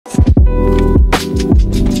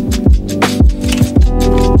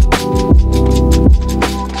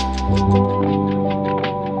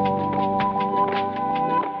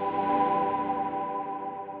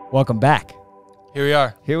Welcome back. Here we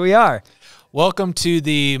are. Here we are. Welcome to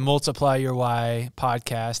the Multiply Your Why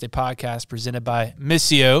podcast, a podcast presented by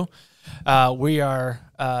Missio. We are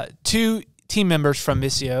two team members from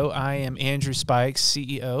Missio. I am Andrew Spikes,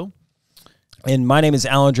 CEO. And my name is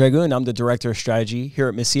Alin Dragoon. I'm the Director of Strategy here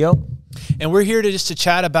at Missio. And we're here to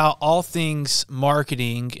chat about all things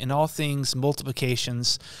marketing and all things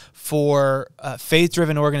multiplications for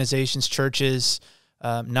faith-driven organizations, churches,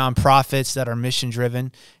 nonprofits that are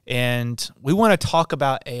mission-driven. And we want to talk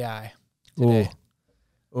about AI today.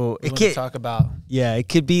 Oh, we want to talk about. Yeah,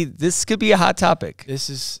 this could be a hot topic. This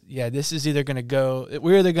is either going to go,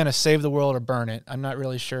 we're either going to save the world or burn it. I'm not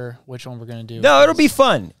really sure which one we're going to do. No, it'll be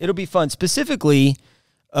fun. It'll be fun. Specifically,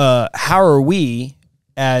 how are we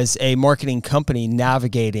as a marketing company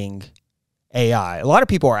navigating AI? A lot of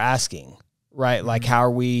people are asking, right? Like, how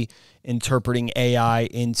are we interpreting AI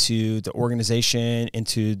into the organization,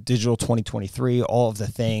 into digital 2023, all of the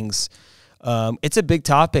things. It's a big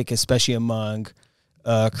topic, especially among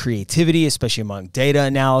creativity, especially among data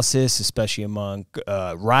analysis, especially among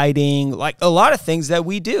writing, like a lot of things that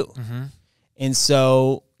we do. Mm-hmm. And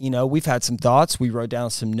so, we've had some thoughts. We wrote down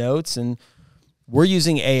some notes, and we're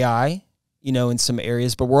using AI, in some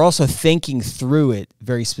areas, but we're also thinking through it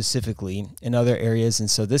very specifically in other areas. And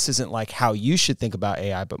so this isn't like how you should think about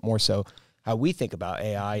AI, but more so how we think about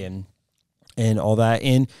AI and all that.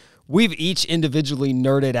 And we've each individually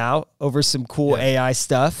nerded out over some cool AI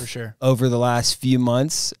stuff for sure over the last few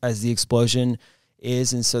months as the explosion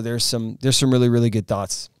is. And so there's some really, really good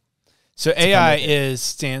thoughts. So AI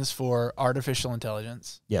stands for artificial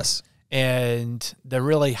intelligence. Yes. And the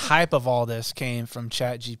really hype of all this came from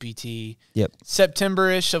ChatGPT. Yep.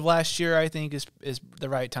 September-ish of last year, I think, is the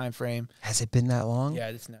right time frame. Has it been that long? Yeah,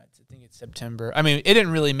 it's nuts. I think it's September. I mean, it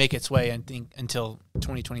didn't really make its way, I think, until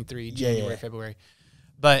 2023, January, February.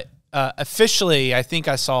 But officially, I think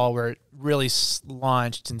I saw where it really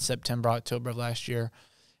launched in September, October of last year.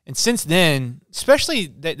 And since then, especially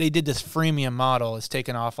that they did this freemium model, it's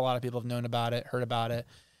taken off. A lot of people have known about it, heard about it.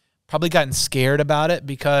 Probably gotten scared about it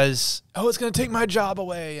because, it's going to take my job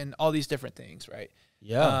away and all these different things, right?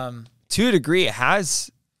 Yeah. To a degree, it has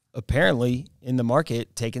apparently in the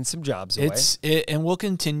market taken some jobs away. And we'll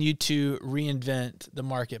continue to reinvent the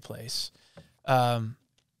marketplace.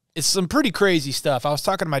 It's some pretty crazy stuff. I was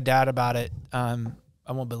talking to my dad about it. I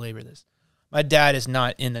won't belabor this. My dad is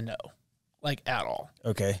not in the know, like at all.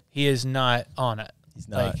 Okay. He is not on it. He's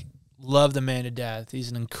not. Like, love the man to death. He's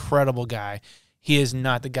an incredible guy. He is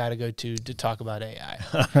not the guy to go to talk about AI.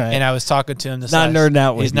 All right. And I was talking to him this Not nerding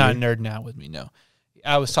out with He's not nerding out with me, no.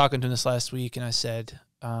 I was talking to him this last week, and I said,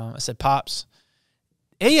 Pops,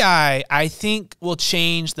 AI, I think, will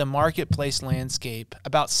change the marketplace landscape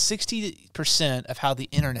about 60% of how the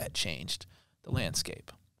internet changed the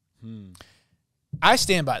landscape. I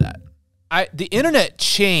stand by that. The internet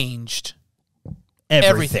changed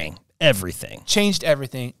everything. Everything. Changed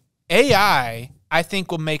everything. AI, I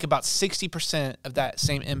think, will make about 60% of that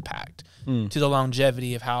same impact to the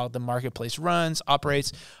longevity of how the marketplace runs,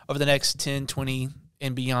 operates over the next 10, 20,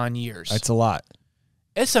 and beyond years. That's a lot.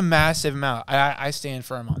 It's a massive amount. I stand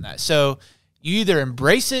firm on that. So you either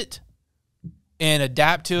embrace it and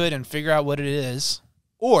adapt to it and figure out what it is,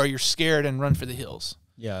 or you're scared and run for the hills.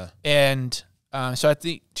 Yeah. And so I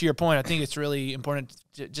think, to your point, I think it's really important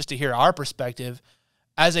just to hear our perspective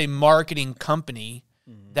as a marketing company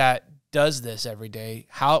that does this every day.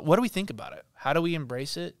 What do we think about it? How do we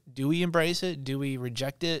embrace it? Do we embrace it? Do we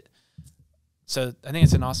reject it? So I think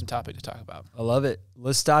it's an awesome topic to talk about. I love it.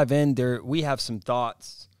 Let's dive in. We have some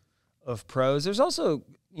thoughts of pros. There's also,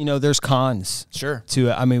 there's cons. Sure. To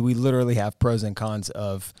it. I mean, we literally have pros and cons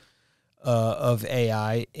of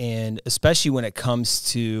AI, and especially when it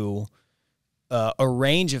comes to a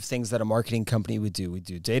range of things that a marketing company would do. We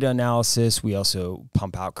do data analysis. We also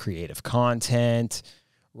pump out creative content,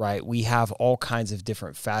 right? We have all kinds of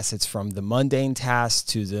different facets, from the mundane tasks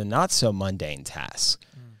to the not so mundane tasks,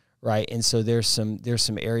 right? And so there's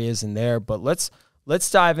some areas in there, but let's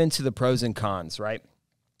dive into the pros and cons, right?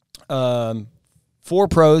 4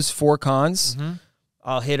 pros, 4 cons. Mm-hmm.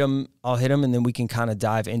 I'll hit them, and then we can kind of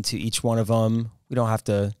dive into each one of them. We don't have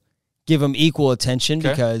to give them equal attention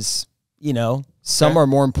because, some are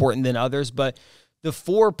more important than others. But the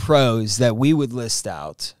 4 pros that we would list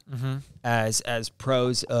out as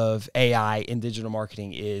pros of AI in digital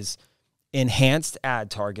marketing is enhanced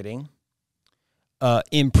ad targeting,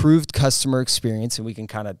 improved customer experience, and we can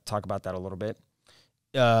kind of talk about that a little bit,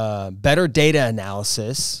 better data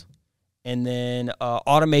analysis, and then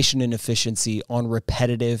automation and efficiency on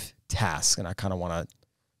repetitive tasks. And I kind of want to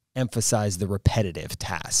emphasize the repetitive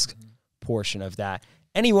task portion of that.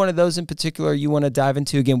 Any one of those in particular you want to dive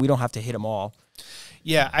into? Again, we don't have to hit them all.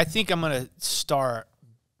 Yeah, I think I'm going to start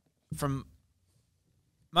from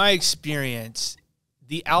my experience.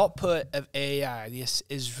 The output of AI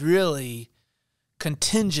is really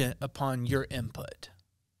contingent upon your input.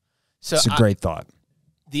 So it's a great thought.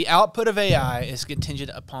 The output of AI is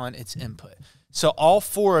contingent upon its input. So all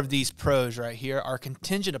 4 of these pros right here are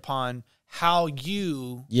contingent upon how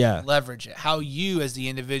you leverage it, how you as the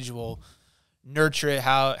individual nurture it,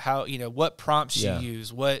 how you know, what prompts you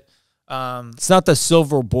use, what it's not the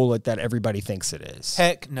silver bullet that everybody thinks it is.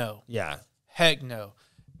 Heck no. Yeah. Heck no.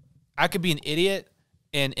 I could be an idiot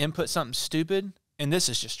and input something stupid, and this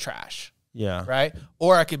is just trash. Yeah. Right?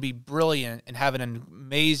 Or I could be brilliant and have an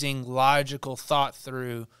amazing, logical, thought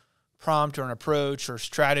through prompt or an approach or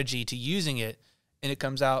strategy to using it, and it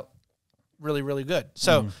comes out really, really good.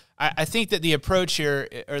 So I think that the approach here,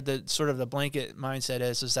 or the sort of the blanket mindset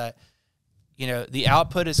is that, you know, the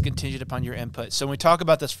output is contingent upon your input. So when we talk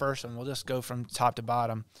about this first one, we'll just go from top to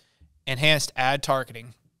bottom. Enhanced ad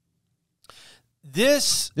targeting.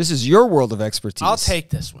 This is your world of expertise. I'll take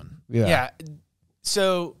this one. Yeah.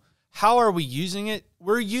 So how are we using it?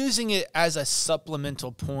 We're using it as a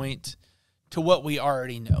supplemental point to what we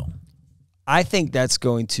already know. I think that's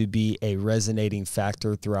going to be a resonating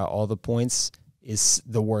factor throughout all the points is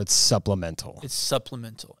the word supplemental. It's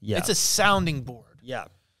supplemental. Yeah. It's a sounding board. Yeah.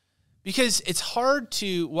 Because it's hard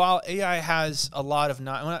to, while AI has a lot of,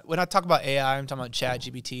 when I talk about AI, I'm talking about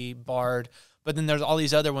ChatGPT, Bard, but then there's all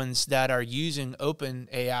these other ones that are using open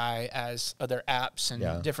AI as other apps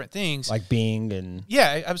and different things. Like Bing and...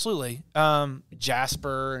 Yeah, absolutely.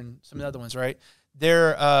 Jasper and some of the other ones, right?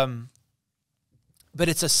 They're, but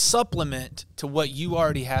it's a supplement to what you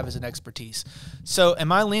already have as an expertise. So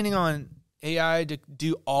am I leaning on AI to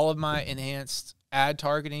do all of my enhanced ad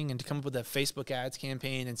targeting and to come up with a Facebook ads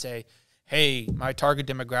campaign and say, hey, my target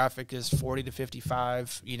demographic is 40 to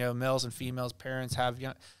 55, you know, males and females, parents have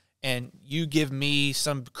young, and you give me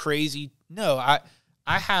some crazy, no, I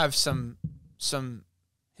have some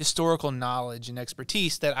historical knowledge and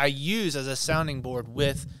expertise that I use as a sounding board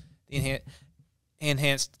with the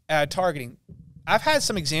enhanced ad targeting. I've had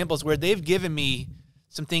some examples where they've given me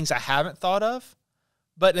some things I haven't thought of,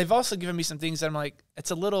 but they've also given me some things that I'm like, it's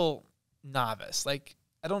a little novice. Like,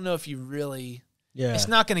 I don't know if you really, it's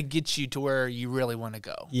not going to get you to where you really want to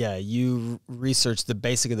go. Yeah. You researched the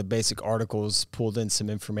basic of the basic articles, pulled in some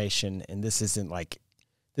information, and this isn't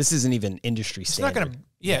even industry standard. It's not going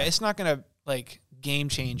to, it's not going to like game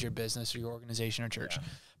change your business or your organization or church,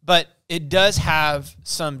 but it does have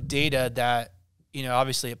some data that, you know,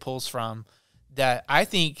 obviously it pulls from that I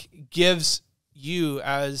think gives you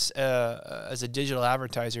as a digital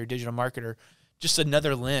advertiser, digital marketer, just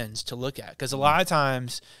another lens to look at. Because a lot of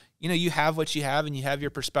times, you know, you have what you have and you have your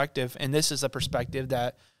perspective, and this is a perspective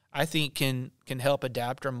that I think can help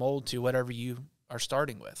adapt or mold to whatever you are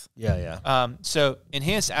starting with. So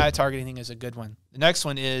enhanced ad targeting is a good one. The next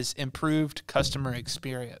one is improved customer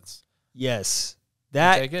experience. Yes.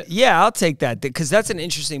 Take it? Yeah, I'll take that, because that's an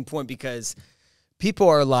interesting point, because people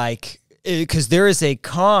are like, because there is an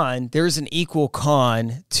equal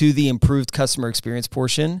con to the improved customer experience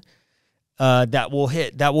portion that will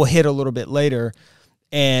hit a little bit later.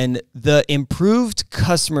 And the improved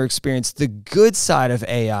customer experience, the good side of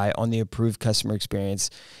AI on the improved customer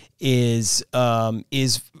experience is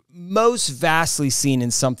most vastly seen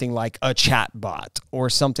in something like a chat bot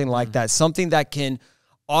or something like that, something that can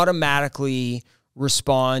automatically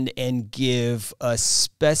respond and give a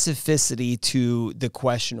specificity to the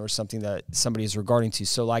question or something that somebody is regarding to.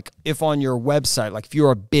 So like if on your website, like if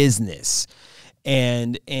you're a business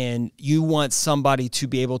and you want somebody to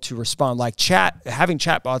be able to respond, like having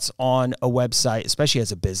chatbots on a website, especially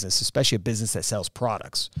as a business, especially a business that sells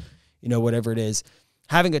products, you know, whatever it is,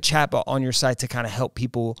 having a chatbot on your site to kind of help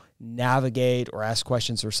people navigate or ask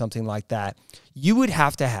questions or something like that, you would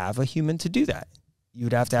have to have a human to do that. You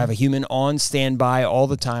would have to have a human on standby all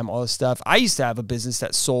the time, all this stuff. I used to have a business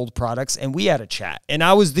that sold products, and we had a chat, and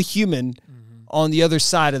I was the human on the other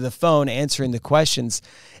side of the phone answering the questions.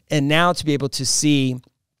 And now to be able to see,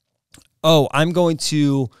 oh, I'm going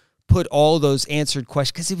to put all those answered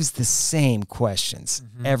questions, because it was the same questions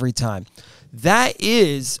every time. That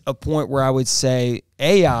is a point where I would say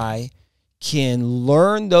AI can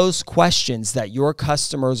learn those questions that your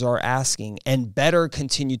customers are asking and better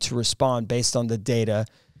continue to respond based on the data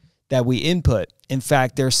that we input. In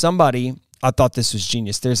fact, there's somebody, I thought this was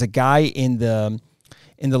genius. There's a guy in the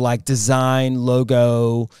like design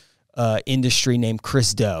logo industry named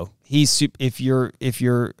Chris Do. He's, if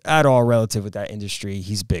you're at all relative with that industry,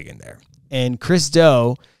 he's big in there. And Chris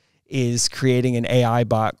Do is creating an AI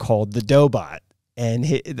bot called the Do Bot.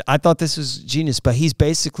 And I thought this was genius, but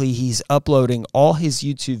he's uploading all his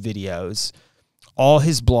YouTube videos, all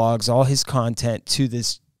his blogs, all his content to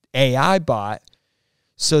this AI bot.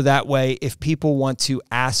 So that way, if people want to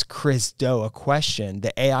ask Chris Do a question,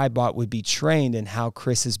 the AI bot would be trained in how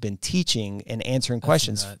Chris has been teaching and answering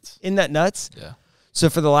questions. Nuts. Isn't that nuts? Yeah.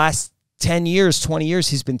 So for the last 10 years, 20 years,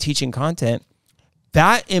 he's been teaching content.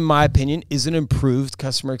 That, in my opinion, is an improved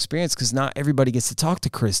customer experience because not everybody gets to talk to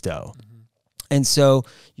Chris Do. Mm-hmm. And so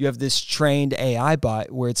you have this trained AI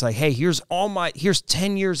bot where it's like, hey, here's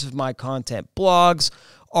 10 years of my content, blogs,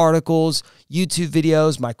 articles, YouTube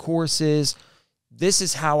videos, my courses. This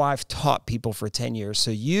is how I've taught people for 10 years.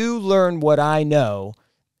 So you learn what I know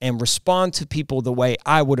and respond to people the way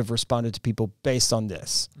I would have responded to people based on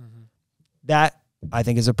this. Mm-hmm. That, I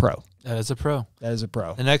think, is a pro. That is a pro. That is a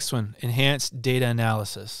pro. The next one, enhanced data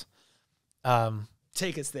analysis.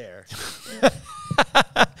 Take us there.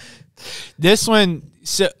 This one,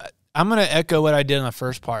 so I'm going to echo what I did in the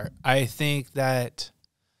first part. I think that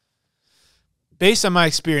based on my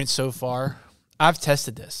experience so far, I've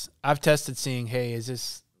tested this. I've tested seeing, hey, is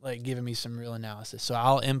this like giving me some real analysis? So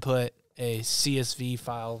I'll input a CSV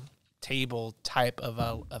file table type of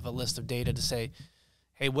a list of data to say,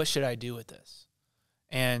 hey, what should I do with this?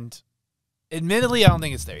 And admittedly, I don't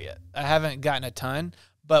think it's there yet. I haven't gotten a ton,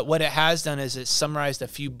 but what it has done is it summarized a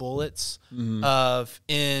few bullets of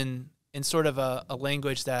in sort of a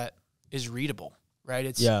language that is readable, right?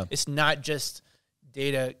 It's not just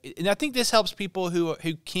data. And I think this helps people who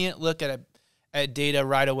can't look at data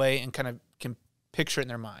right away and kind of can picture it in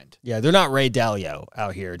their mind. Yeah, they're not Ray Dalio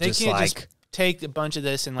out here. They can't just take a bunch of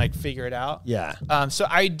this and like figure it out. Yeah. So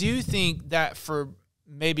I do think that for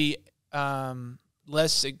maybe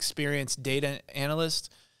less experienced data analysts,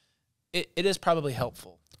 it is probably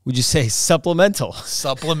helpful. Would you say supplemental?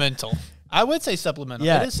 Supplemental. I would say supplemental.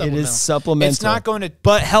 Yeah, it is supplemental. It is supplemental. It's not going to...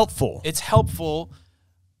 But helpful. It's helpful.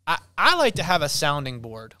 I like to have a sounding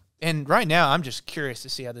board. And right now, I'm just curious to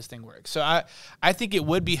see how this thing works. So I think it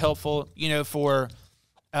would be helpful, for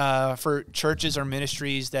churches or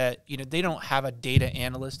ministries that, they don't have a data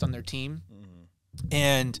analyst on their team.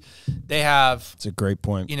 And they have... It's a great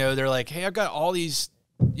point. They're like, hey, I've got all these,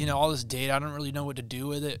 all this data. I don't really know what to do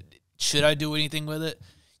with it. Should I do anything with it?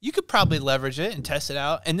 You could probably leverage it and test it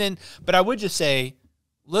out. And then, but I would just say,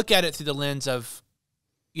 look at it through the lens of,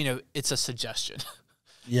 it's a suggestion.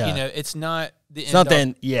 Yeah. It's not the end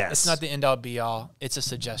all. Yes. It's not the end all be all. It's a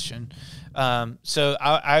suggestion. So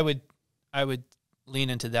I would lean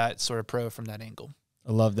into that sort of pro from that angle.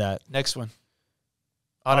 I love that. Next one.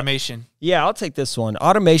 Automation. Yeah, I'll take this one.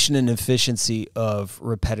 Automation and efficiency of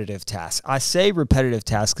repetitive tasks. I say repetitive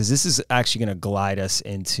tasks because this is actually going to glide us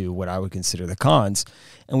into what I would consider the cons.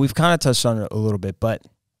 And we've kind of touched on it a little bit, but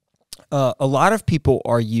a lot of people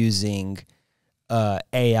are using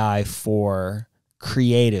AI for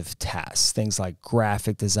creative tasks, things like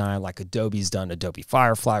graphic design, like Adobe's done Adobe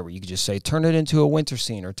Firefly, where you could just say, turn it into a winter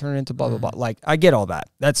scene or turn it into blah, blah, blah. Like, I get all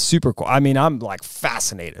that. That's super cool. I mean, I'm like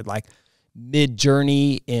fascinated. Like,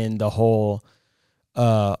 Mid-Journey in the whole,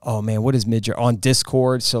 what is Mid-Journey? On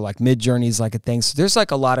Discord, so like Mid-Journey is like a thing. So there's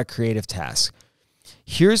like a lot of creative tasks.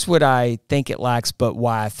 Here's what I think it lacks, but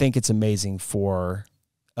why I think it's amazing for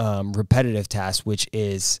repetitive tasks, which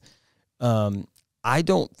is I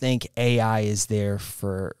don't think AI is there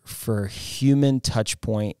for human touch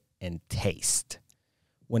point and taste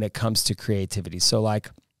when it comes to creativity. So like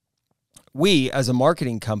we, as a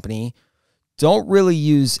marketing company, don't really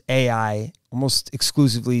use AI almost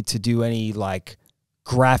exclusively to do any like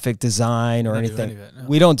graphic design or anything.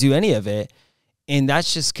 We don't do any of it. And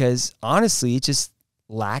that's just because, honestly, it just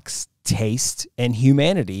lacks taste and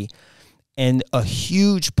humanity. And a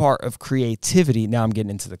huge part of creativity, now I'm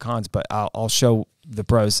getting into the cons, but I'll show the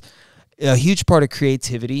pros. A huge part of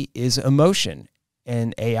creativity is emotion.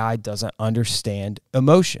 And AI doesn't understand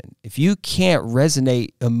emotion. If you can't resonate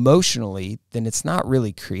emotionally, then it's not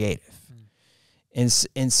really creative.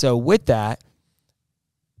 And so with that,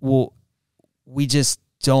 we just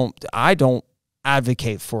I don't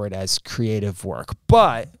advocate for it as creative work.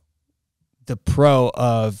 But the pro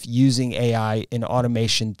of using AI in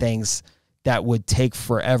automation things that would take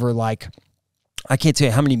forever, like I can't tell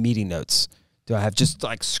you how many meeting notes do I have just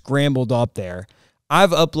like scrambled up there.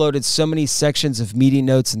 I've uploaded so many sections of meeting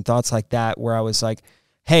notes and thoughts like that where I was like,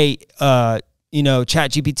 hey,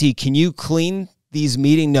 ChatGPT, can you clean these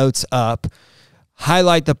meeting notes up,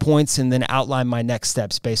 highlight the points, and then outline my next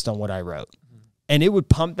steps based on what I wrote. And it would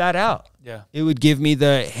pump that out. Yeah. It would give me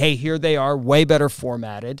hey, here they are, way better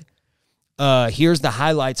formatted. Here's the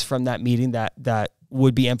highlights from that meeting that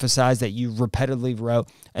would be emphasized that you repetitively wrote.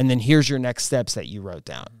 And then here's your next steps that you wrote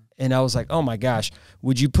down. And I was like, oh my gosh,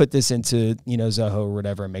 would you put this into, Zoho or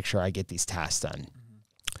whatever and make sure I get these tasks done?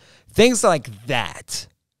 Things like that.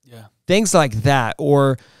 Yeah. Things like that.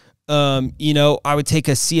 Or, I would take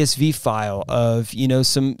a CSV file of,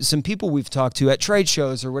 some people we've talked to at trade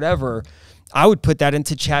shows or whatever. I would put that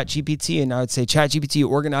into ChatGPT and I would say, ChatGPT,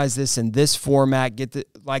 organize this in this format, get the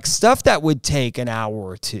stuff that would take an hour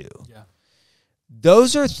or two. Yeah.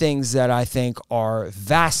 Those are things that I think are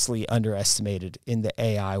vastly underestimated in the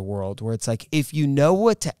AI world, where it's like, if you know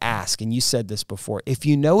what to ask, and you said this before, if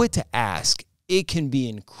you know what to ask, it can be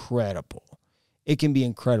incredible. It can be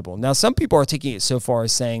incredible. Now, some people are taking it so far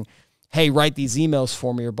as saying, hey, write these emails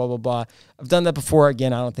for me or blah, blah, blah. I've done that before.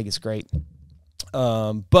 Again, I don't think it's great.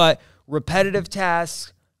 But repetitive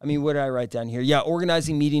tasks, what did I write down here? Yeah,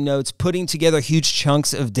 organizing meeting notes, putting together huge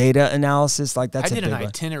chunks of data analysis. That's I did an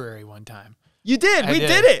itinerary one time. You did. We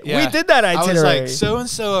did it. Yeah. We did that itinerary. I was like,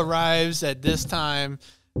 so-and-so arrives at this time.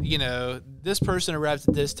 This person arrives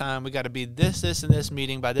at this time. We got to be this, and this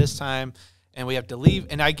meeting by this time. And we have to leave.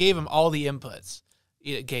 And I gave them all the inputs.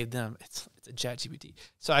 It gave them, it's a ChatGPT.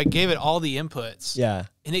 So I gave it all the inputs. Yeah.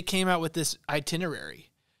 And it came out with this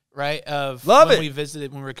itinerary, right? Of we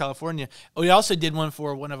visited when we were in California. We also did one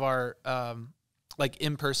for one of our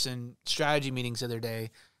in-person strategy meetings the other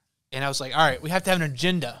day. And I was like, all right, we have to have an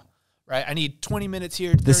agenda. Right, I need 20 minutes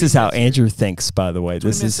here. This is how Andrew thinks, by the way.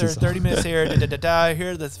 20 minutes there, 30 minutes here.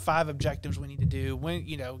 Here are the 5 objectives we need to do. When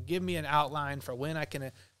give me an outline for when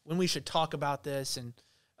we should talk about this, and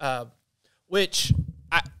that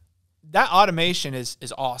automation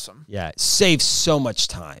is awesome. Yeah, it saves so much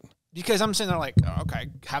time. Because I'm sitting there like, okay,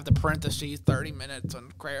 have the parentheses, 30 minutes,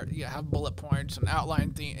 and have bullet points and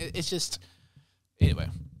outline thing. It's just anyway.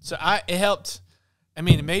 So it helped.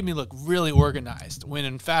 It made me look really organized when,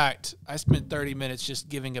 in fact, I spent 30 minutes just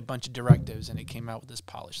giving a bunch of directives, and it came out with this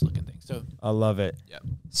polished-looking thing. So I love it. Yeah.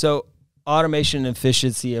 So automation and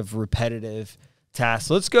efficiency of repetitive tasks.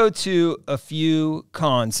 Let's go to a few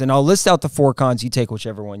cons, and I'll list out the 4 cons. You take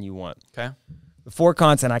whichever one you want. Okay. The 4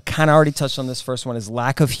 cons, and I kind of already touched on this first one, is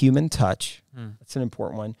lack of human touch. That's an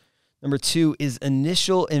important one. Number 2 is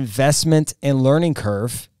initial investment and learning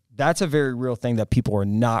curve. That's a very real thing that people are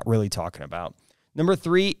not really talking about. Number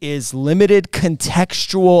 3 is limited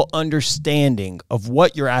contextual understanding of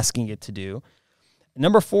what you're asking it to do.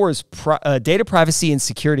 Number 4 is data privacy and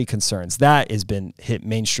security concerns. That has been hit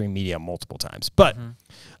mainstream media multiple times. But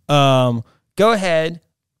go ahead,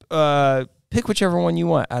 pick whichever one you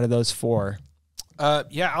want out of those 4.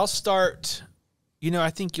 I'll start. I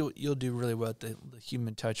think you'll do really well at the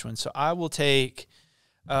human touch one. So I will take,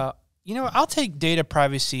 I'll take data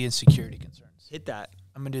privacy and security concerns. Hit that.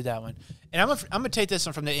 I'm going to do that one. And I'm going to take this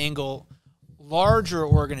one from the angle, larger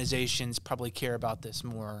organizations probably care about this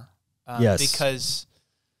more. Yes. Because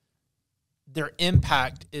their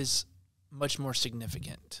impact is much more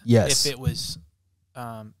significant. Yes. If it was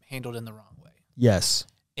handled in the wrong way. Yes.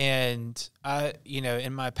 And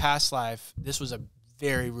in my past life, this was a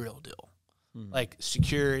very real deal. Like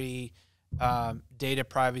security, data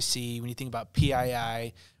privacy, when you think about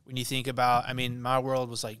PII, when you think about, my world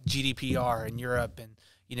was like GDPR in Europe, and,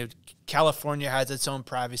 California has its own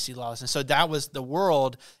privacy laws. And so that was the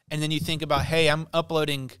world. And then you think about, hey, I'm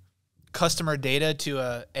uploading customer data to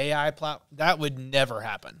a AI platform. That would never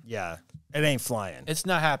happen. Yeah. It ain't flying. It's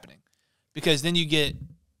not happening, because then you get,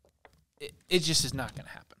 it just is not going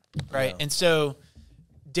to happen. Right. No. And so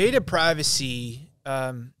data privacy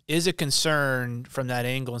is a concern from that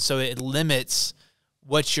angle. And so it limits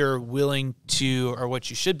what you're willing to, or what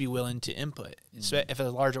you should be willing to input. So if a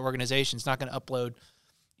larger organization is not going to upload,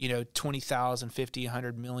 20,000, 50,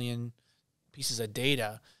 100 million pieces of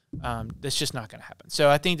data, that's just not going to happen. So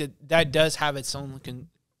I think that does have its own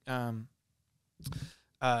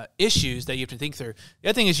issues that you have to think through. The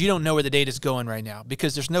other thing is, you don't know where the data is going right now,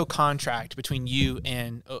 because there's no contract between you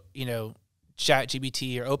and,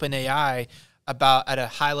 ChatGPT or OpenAI about, at a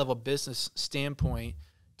high level business standpoint,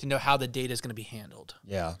 to know how the data is going to be handled.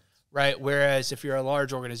 Yeah. Right. Whereas if you're a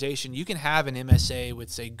large organization, you can have an MSA with,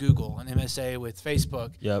 say, Google, an MSA with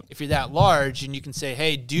Facebook. Yep. If you're that large, and you can say,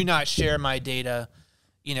 hey, do not share my data,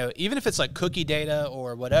 even if it's like cookie data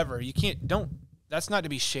or whatever, that's not to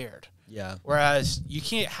be shared. Yeah. Whereas you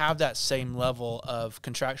can't have that same level of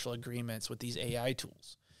contractual agreements with these AI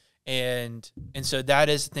tools. And so that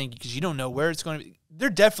is the thing, because you don't know where it's going to be. They're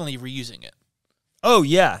definitely reusing it. Oh,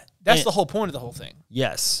 yeah. That's And the whole point of the whole thing.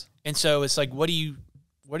 yes. And so it's like, what are you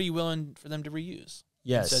willing for them to reuse?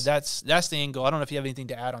 Yes. And so that's the angle. I don't know if you have anything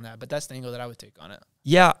to add on that, but that's the angle that I would take on it.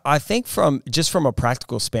 Yeah, I think from a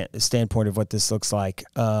practical standpoint of what this looks like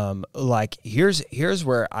here's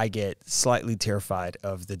where I get slightly terrified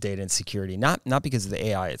of the data insecurity. Not because of the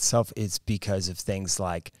AI itself, it's because of things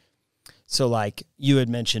like, so like you had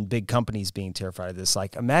mentioned big companies being terrified of this.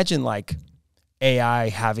 Like imagine like AI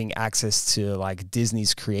having access to like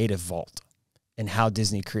Disney's creative vault and how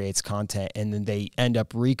Disney creates content, and then they end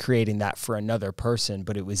up recreating that for another person,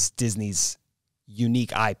 but it was Disney's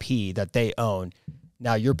unique IP that they own.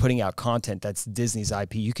 Now you're putting out content that's Disney's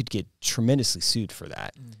IP. You could get tremendously sued for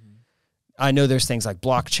that. Mm-hmm. I know there's things like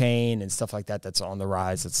blockchain and stuff like that that's on the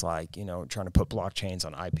rise. It's like, you know, trying to put blockchains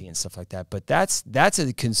on IP and stuff like that. But that's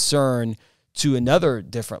a concern to another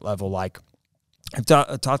different level. Like I've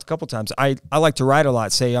talked a couple times. I like to write a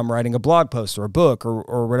lot. Say I'm writing a blog post or a book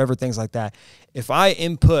or whatever, things like that. If I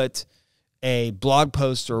input a blog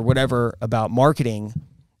post or whatever about marketing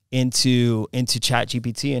into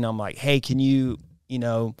ChatGPT and I'm like, hey, can you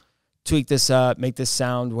tweak this up, make this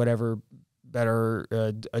sound whatever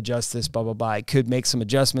better, adjust this, blah, blah, blah. I could make some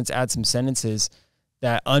adjustments, add some sentences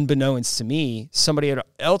that unbeknownst to me, somebody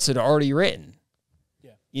else had already written.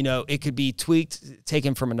 Yeah. You know, it could be tweaked,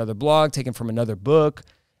 taken from another blog, taken from another book,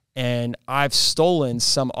 and I've stolen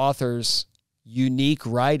some author's unique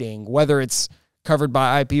writing, whether it's covered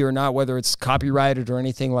by IP or not, whether it's copyrighted or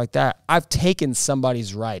anything like that. I've taken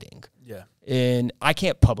somebody's writing. Yeah. And I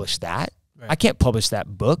can't publish that. Right. I can't publish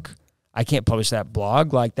that book. I can't publish that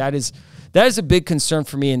blog. Like that is a big concern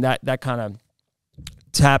for me, and that kind of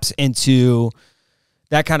taps into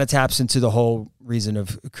the whole reason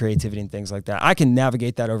of creativity and things like that. I can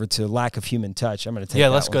navigate that over to lack of human touch. I'm going to take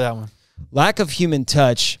let's go that one. Lack of human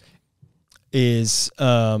touch is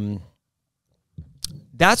that's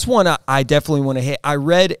one I definitely want to hit. I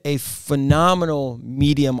read a phenomenal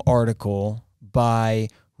Medium article by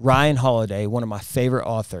Ryan Holiday, one of my favorite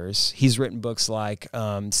authors. He's written books like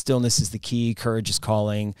Stillness is the Key, Courage is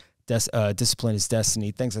Calling, Discipline is Destiny,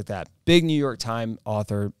 things like that. Big New York Times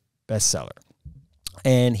author, bestseller.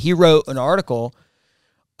 And he wrote an article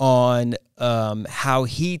on how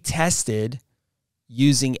he tested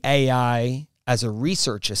using AI as a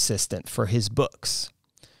research assistant for his books.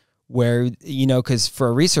 Where, you know, because for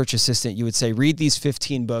a research assistant, you would say, read these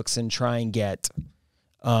 15 books and try and get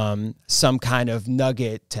some kind of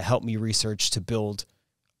nugget to help me research to build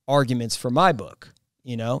arguments for my book.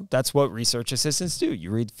 You know, that's what research assistants do.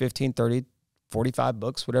 You read 15, 30, 45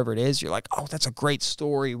 books, whatever it is. You're like, oh, that's a great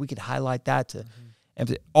story. We could highlight that to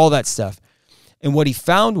all that stuff. And what he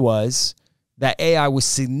found was that AI was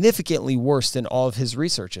significantly worse than all of his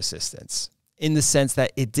research assistants in the sense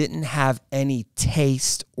that it didn't have any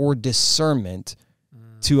taste or discernment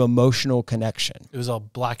to emotional connection. It was all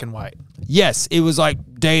black and white. Yes, it was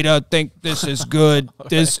like, data, think this is good.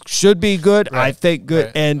 This should be good. Right. I think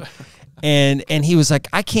good. Right. And he was like,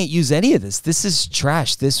 I can't use any of this. This is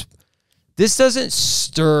trash. This doesn't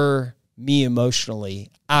stir me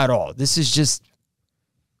emotionally at all. This is just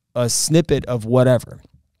a snippet of whatever.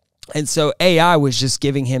 And so AI was just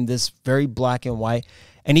giving him this very black and white,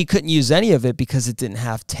 and he couldn't use any of it because it didn't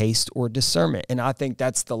have taste or discernment. And I think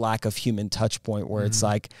that's the lack of human touch point where it's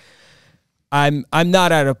like, I'm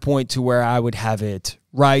not at a point to where I would have it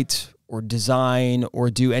write or design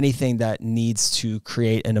or do anything that needs to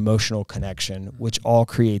create an emotional connection, which all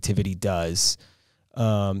creativity does.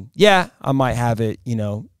 I might have it, you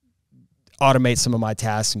know, automate some of my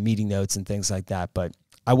tasks, meeting notes and things like that, but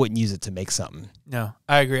I wouldn't use it to make something. No,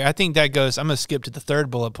 I agree. I think that goes, I'm going to skip to the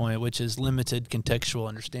third bullet point, which is limited contextual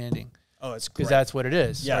understanding. Oh, it's great. Because that's what it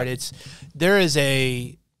is, right? There is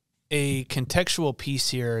a contextual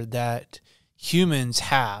piece here that humans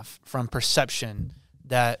have from perception,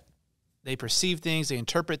 that they perceive things, they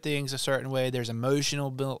interpret things a certain way. There's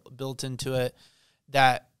emotional built into it,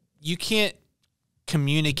 that you can't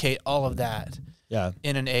communicate all of that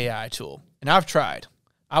in an AI tool. And I've tried.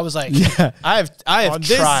 I was like, I've on tried.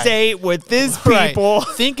 This date with these people. Right.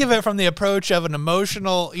 Think of it from the approach of an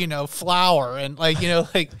emotional, you know, flower, and like, you know,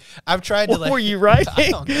 like I've tried to. What were you writing? I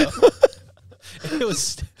don't know.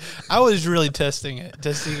 I was really testing it.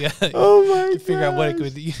 Oh my! To figure out what it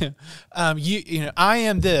could. You know, I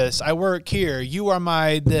am this. I work here. You are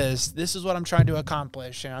my this. This is what I'm trying to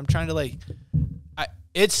accomplish, and I'm trying to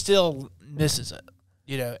it still misses it.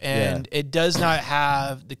 You know, and it does not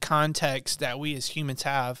have the context that we as humans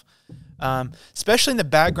have, especially in the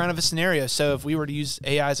background of a scenario. So if we were to use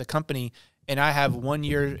AI as a company, and I have 1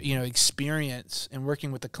 year, you know, experience in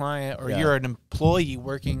working with a client, or you're an employee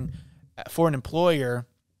working for an employer,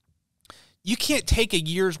 you can't take a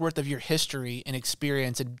year's worth of your history and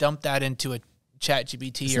experience and dump that into a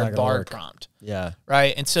ChatGPT not or gonna Bard work. prompt. Yeah.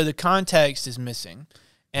 Right. And so the context is missing.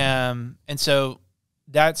 And so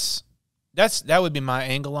that would be my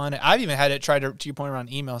angle on it. I've even had it try to your point around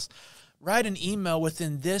emails, write an email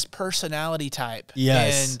within this personality type.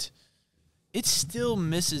 Yes. And it still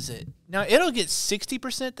misses it. Now it'll get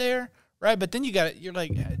 60% there, right? But then you're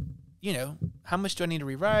like, you know, how much do I need to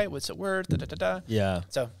rewrite? What's it worth? Da, da, da, da. Yeah.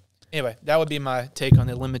 So anyway, that would be my take on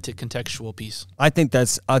the limited contextual piece. I think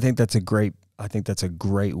that's a great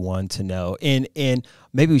one to know. And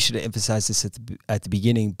maybe we should have emphasized this at the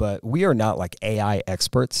beginning, but we are not like AI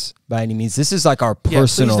experts by any means. This is like our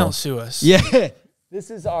personal. Please don't sue us. Yeah.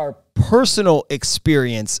 This is our personal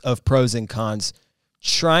experience of pros and cons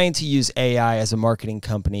trying to use AI as a marketing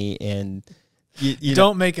company, and you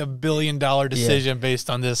don't make $1 billion decision based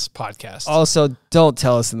on this podcast. Also, don't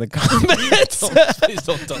tell us in the comments. Please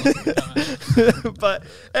don't tell us in the comments. But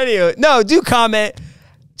anyway, no, do comment,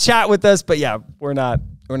 chat with us. But yeah, we're not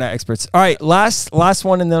experts. All right, last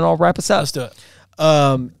one, and then I'll wrap us up. Let's do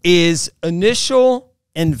it. Is initial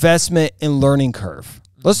investment in learning curve.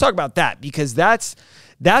 Let's talk about that, because that's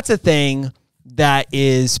a thing that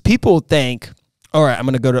is, people think, all right, I'm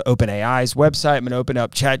going to go to OpenAI's website. I'm going to open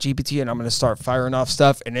up ChatGPT and I'm going to start firing off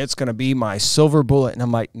stuff, and it's going to be my silver bullet. And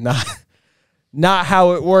I'm like, not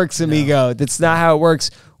how it works, amigo. No. That's not how it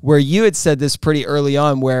works. Where you had said this pretty early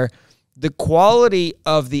on, where the quality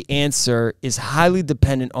of the answer is highly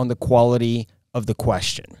dependent on the quality of the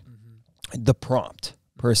question, the prompt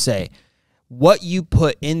per se, what you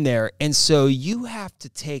put in there. And so you have to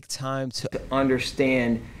take time to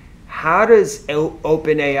understand, how does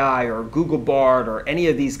OpenAI or Google Bard or any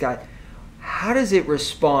of these guys, how does it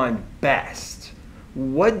respond best?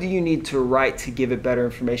 What do you need to write to give it better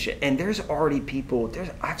information? And there's already people,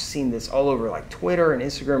 I've seen this all over like Twitter and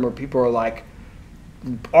Instagram, where people are like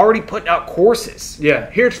already putting out courses. Yeah,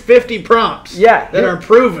 here's 50 prompts. Yeah, that are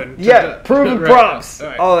proven. Proven right. prompts.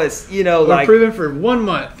 Right. Oh, it's, you know, like proven for 1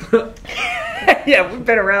 month. Yeah, we've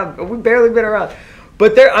been around. We've barely been around.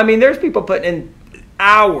 But there's people putting in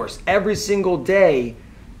hours every single day,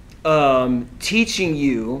 teaching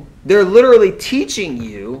you. They're literally teaching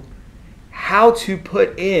you how to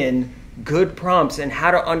put in good prompts and how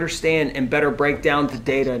to understand and better break down the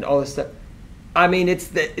data and all this stuff. I mean,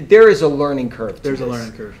 there is a learning curve. There's a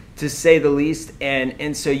learning curve, to say the least,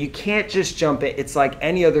 and so you can't just jump in. It's like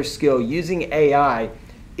any other skill. Using AI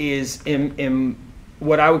is in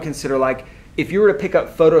what I would consider, like, if you were to pick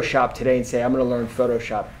up Photoshop today and say, I'm going to learn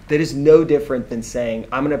Photoshop, that is no different than saying,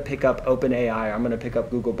 I'm going to pick up OpenAI, I'm going to pick up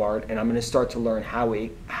Google Bard, and I'm going to start to learn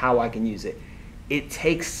how I can use it. It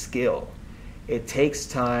takes skill. It takes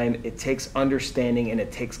time. It takes understanding, and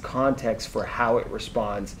it takes context for how it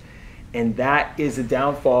responds. And that is a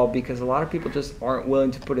downfall, because a lot of people just aren't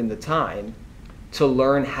willing to put in the time to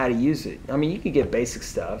learn how to use it. I mean, you can get basic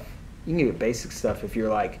stuff. You can get basic stuff if you're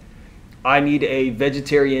like, I need a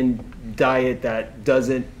vegetarian diet that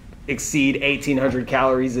doesn't exceed 1,800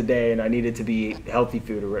 calories a day, and I need it to be healthy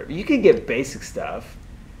food or whatever. You can get basic stuff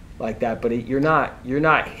like that, but you're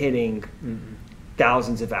not hitting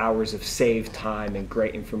thousands of hours of saved time and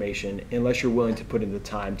great information unless you're willing to put in the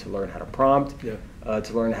time to learn how to prompt,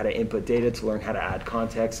 to learn how to input data, to learn how to add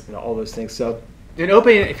context, and all those things. So, and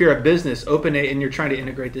if you're a business, and you're trying to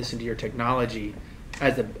integrate this into your technology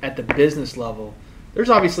at the business level, there's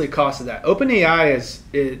obviously a cost of that. OpenAI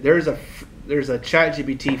there's a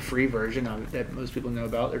ChatGPT free version that most people know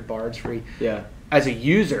about. There's Bard's free. Yeah. As a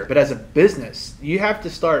user, but as a business, you have to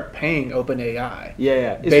start paying OpenAI.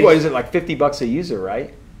 Yeah. What is it, like $50 a user,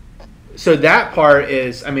 right? So that part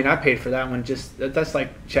is, I mean, I paid for that one. That's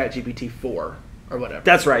like ChatGPT 4 or whatever.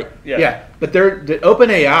 That's right. Yeah. But the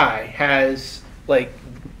OpenAI has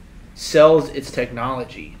sells its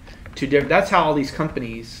technology to different. That's how all these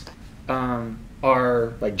companies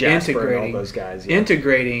are like Jasper and all those guys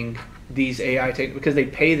integrating these AI because they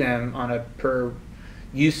pay them on a per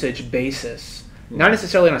usage basis, not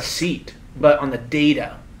necessarily on a seat, but on the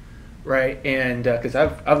data, right? And because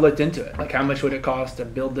I've looked into it, like how much would it cost to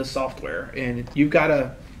build this software, and you've got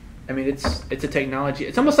to. I mean, it's a technology.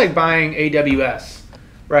 It's almost like buying AWS,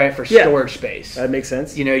 right, for storage space. That makes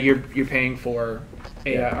sense. You know, you're paying for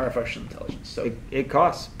AI, artificial intelligence, so it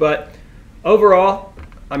costs. But overall,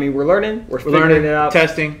 I mean, we're learning. We're figuring it out.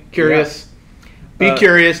 Testing, curious. Yeah. Be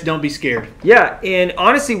curious. Don't be scared. Yeah, and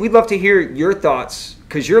honestly, we'd love to hear your thoughts,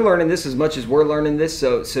 because you're learning this as much as we're learning this.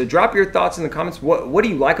 So drop your thoughts in the comments. What do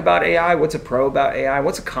you like about AI? What's a pro about AI?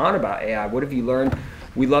 What's a con about AI? What have you learned?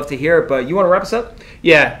 We'd love to hear it. But you want to wrap us up?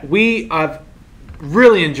 Yeah, I've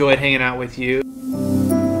really enjoyed hanging out with you.